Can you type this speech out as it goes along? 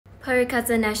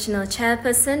Perikatan Nasional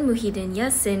chairperson Muhyiddin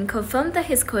Yassin confirmed that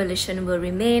his coalition will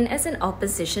remain as an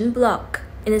opposition bloc.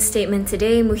 In a statement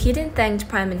today, Muhyiddin thanked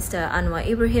Prime Minister Anwar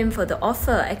Ibrahim for the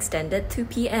offer extended to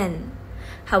PN.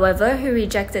 However, he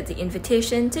rejected the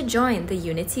invitation to join the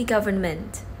unity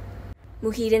government.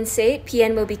 Muhyiddin said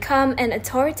PN will become an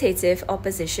authoritative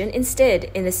opposition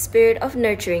instead, in the spirit of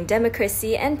nurturing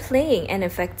democracy and playing an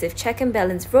effective check and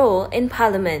balance role in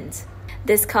parliament.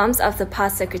 This comes after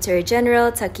past Secretary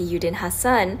General Muhyiddin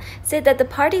Yassin said that the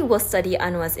party will study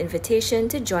Anwar's invitation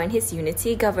to join his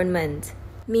unity government.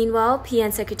 Meanwhile,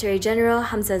 PN Secretary General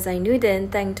Hamzah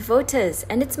Zainuddin thanked voters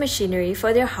and its machinery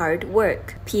for their hard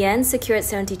work. PN secured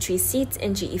 73 seats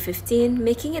in GE15,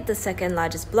 making it the second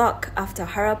largest bloc after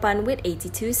Harapan with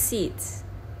 82 seats.